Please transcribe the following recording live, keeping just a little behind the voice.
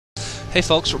Hey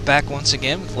folks, we're back once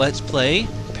again with Let's Play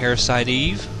Parasite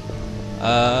Eve.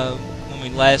 When we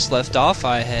last left off,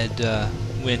 I had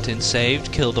went and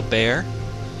killed a bear.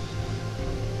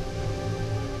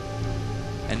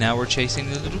 And now we're chasing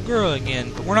the little girl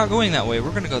again. But we're not going that way, we're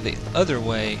going to go the other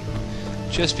way.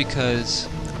 Just because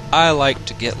I like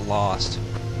to get lost.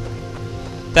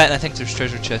 That, and I think there's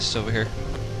treasure chests over here.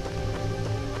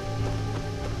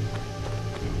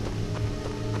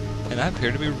 And I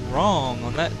appear to be wrong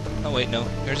on that. Oh wait, no.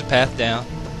 There's a path down.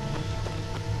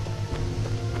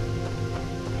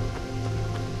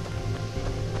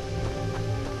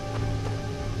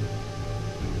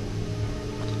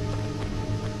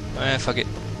 Fuck it.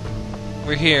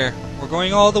 We're here. We're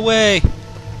going all the way.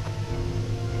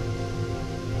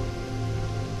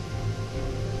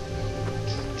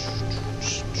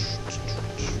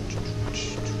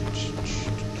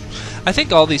 I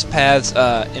think all these paths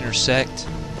intersect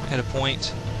at a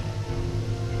point.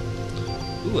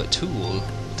 Ooh, a tool.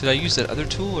 Did I use that other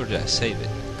tool or did I save it?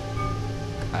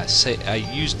 I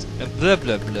used blah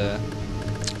blah blah.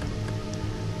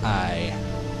 I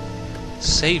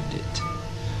saved it.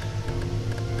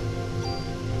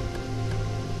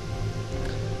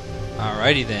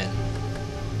 Alrighty then.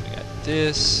 We got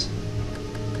this.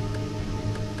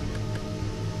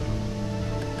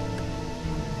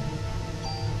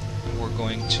 We're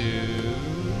going to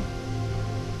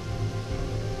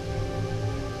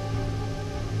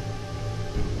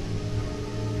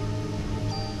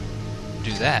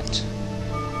do that.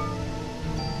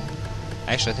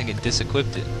 Actually, I think it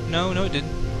disequipped it. No, it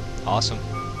didn't. Awesome.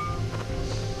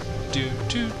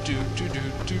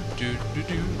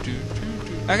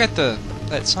 I got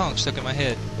that song stuck in my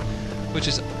head, which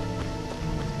is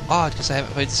odd because I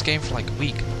haven't played this game for like a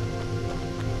week.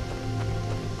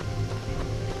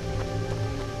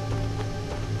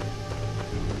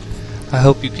 I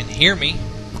hope you can hear me.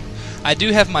 I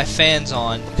do have my fans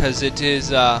on because it is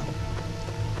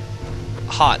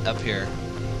hot up here,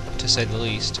 to say the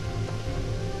least.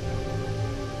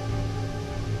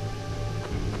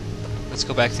 Let's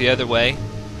go back the other way.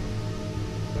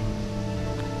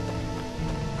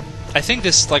 I think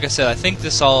this, like I said, I think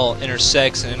this all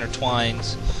intersects and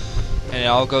intertwines, and it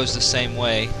all goes the same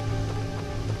way.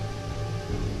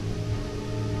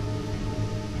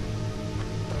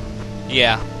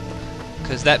 Yeah,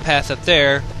 because that path up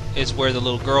there is where the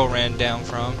little girl ran down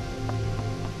from.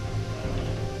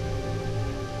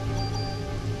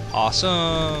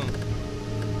 Awesome!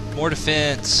 More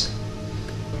defense.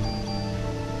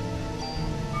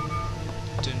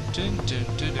 Dun, dun, dun,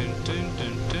 dun, dun, dun,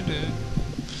 dun, dun, dun.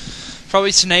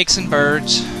 Probably snakes and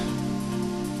birds.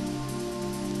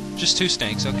 Just two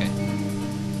snakes, okay.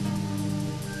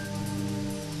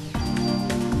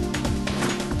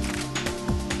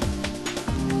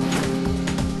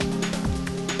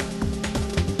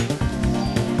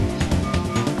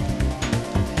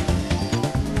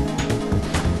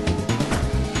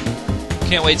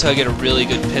 Can't wait till I get a really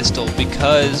good pistol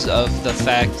because of the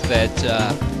fact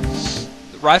that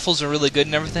rifles are really good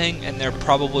and everything, and they're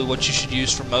probably what you should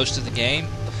use for most of the game,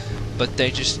 but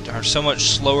they just are so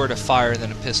much slower to fire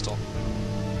than a pistol.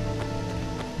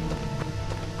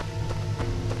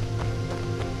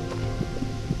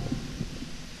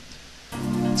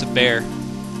 It's a bear.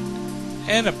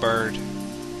 And a bird.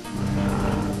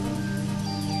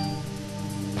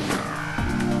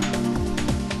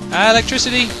 Ah,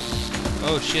 electricity!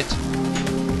 Oh shit.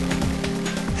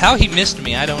 How he missed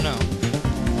me, I don't know.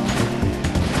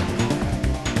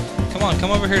 Come on,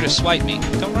 come over here to swipe me.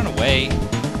 Don't run away.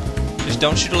 Just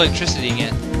don't shoot electricity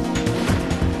again.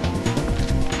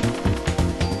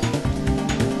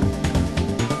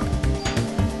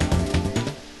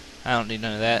 I don't need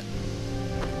none of that.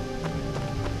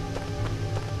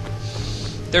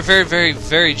 They're very, very,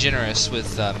 very generous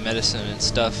with medicine and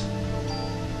stuff.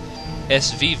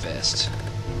 SV vest.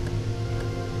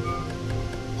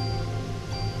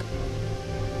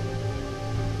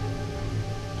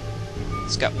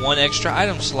 It's got one extra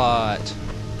item slot.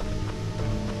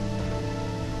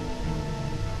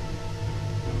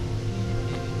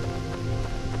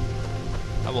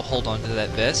 I will hold on to that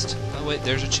vest. Oh wait,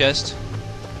 there's a chest.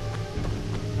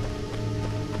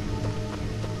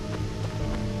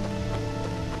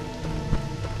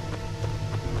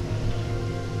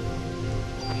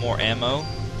 More ammo.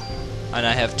 And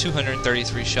I have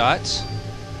 233 shots.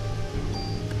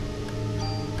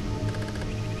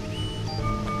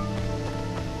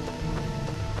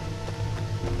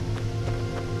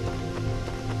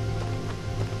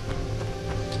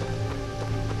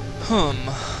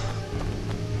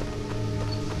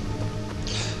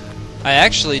 I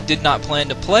actually did not plan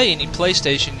to play any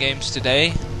PlayStation games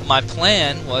today. my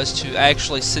plan was to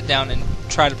actually sit down and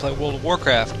try to play World of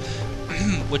Warcraft,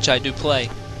 which I do play.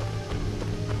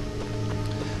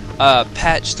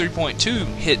 Patch 3.2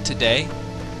 hit today.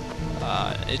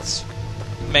 It's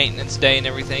maintenance day and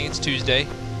everything. It's Tuesday.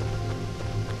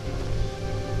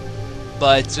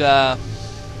 But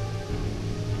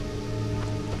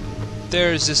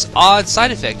there's this odd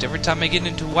side effect. Every time I get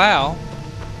into WoW,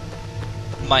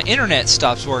 my internet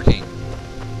stops working.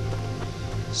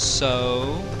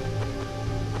 So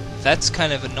that's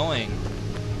kind of annoying.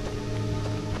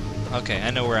 Okay, I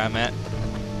know where I'm at.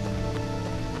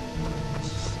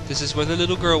 This is where the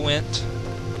little girl went.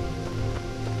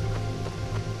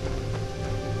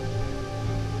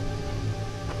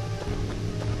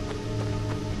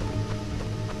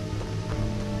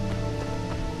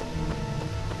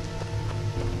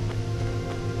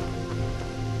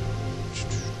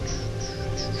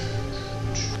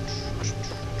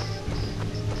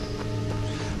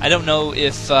 I don't know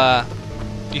if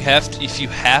you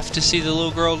have to see the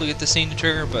little girl to get the scene to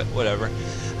trigger, but whatever.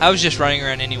 I was just running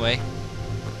around anyway.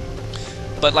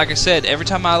 But like I said, every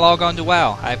time I log on to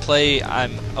WoW,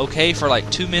 I'm okay for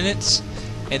like 2 minutes,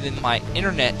 and then my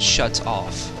internet shuts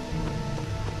off.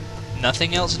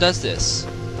 Nothing else does this.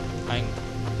 I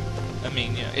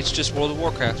mean, you know, it's just World of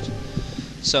Warcraft.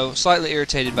 So, slightly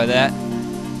irritated by that.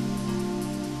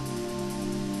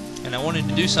 And I wanted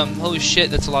to do something. Holy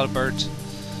shit, that's a lot of birds.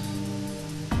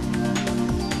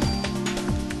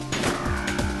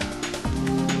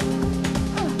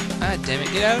 Ah, damn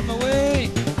it, get out of my way!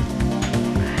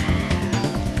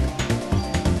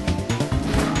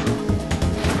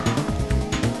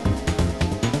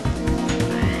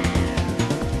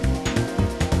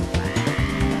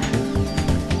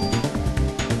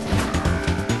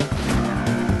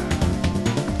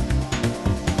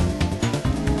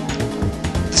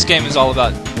 This game is all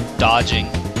about dodging.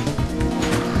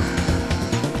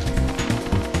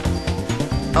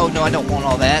 Oh no, I don't want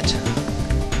all that.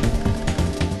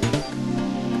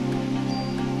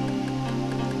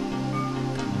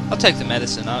 I'll take the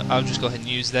medicine. I'll just go ahead and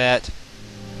use that.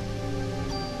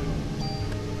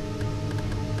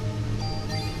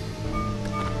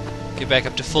 Get back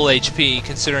up to full HP,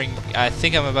 considering I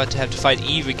think I'm about to have to fight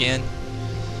Eve again.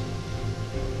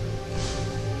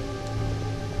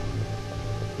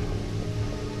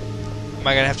 Am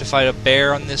I gonna have to fight a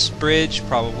bear on this bridge?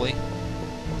 Probably.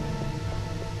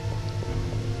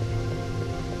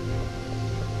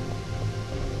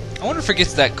 I wonder if it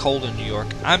gets that cold in New York.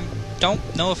 I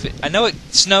don't know if it... I know it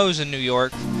snows in New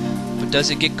York, but does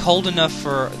it get cold enough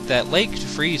for that lake to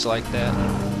freeze like that?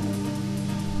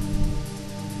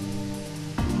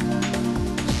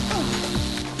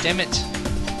 Damn it.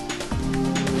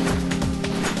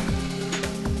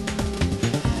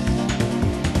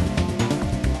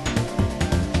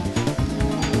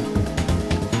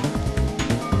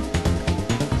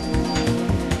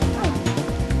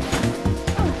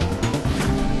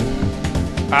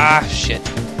 Ah, shit.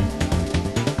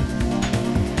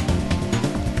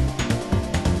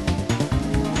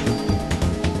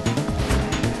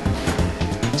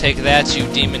 Take that, you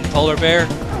demon polar bear.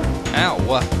 Ow.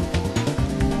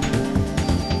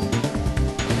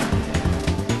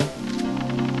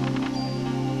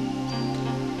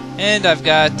 And I've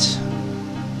got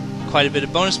quite a bit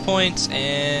of bonus points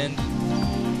and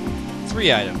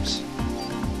 3 items.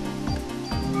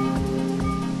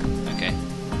 Okay.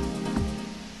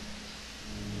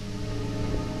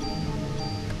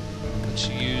 Let's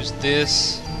use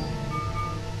this.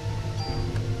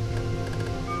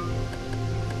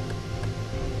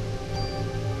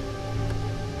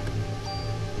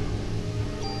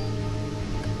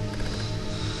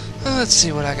 Let's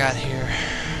see what I got here.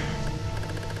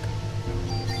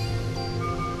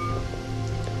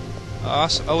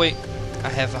 Awesome. Oh wait, I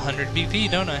have 100 BP,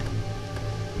 don't I?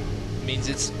 Means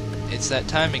it's that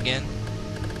time again.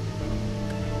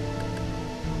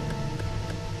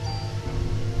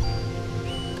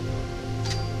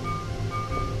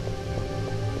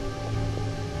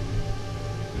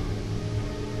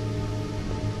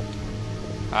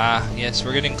 Ah, yes,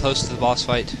 we're getting close to the boss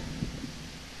fight.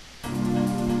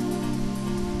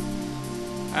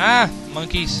 Ah,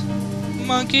 monkeys.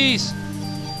 Monkeys!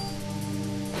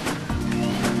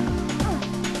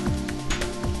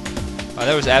 Oh,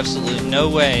 there was absolutely no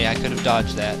way I could have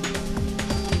dodged that.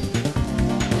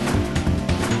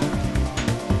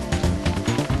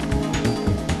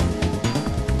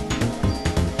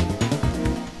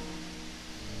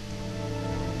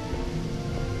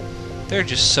 They're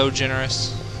just so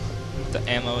generous with the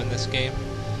ammo in this game.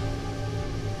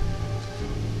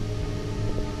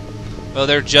 Well,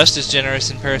 they're just as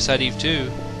generous in Parasite Eve 2.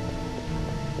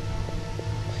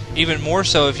 Even more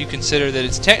so if you consider that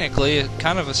it's technically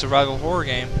kind of a survival horror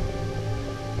game.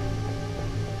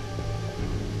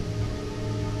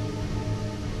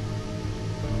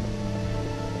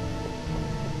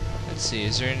 Let's see,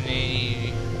 is there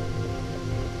any...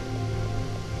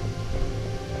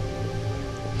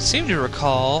 I seem to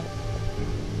recall...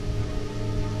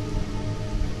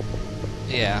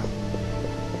 Yeah.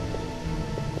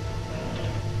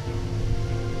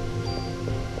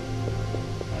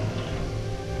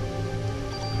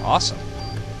 Awesome.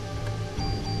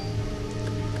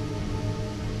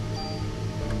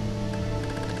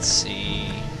 Let's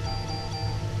see.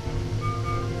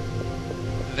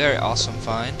 Very awesome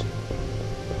find.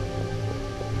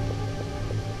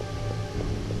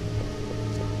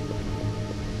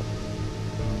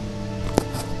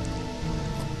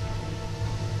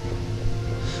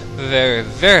 Very,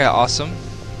 very awesome.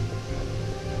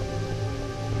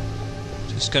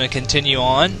 Just gonna continue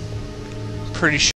on. Pretty sure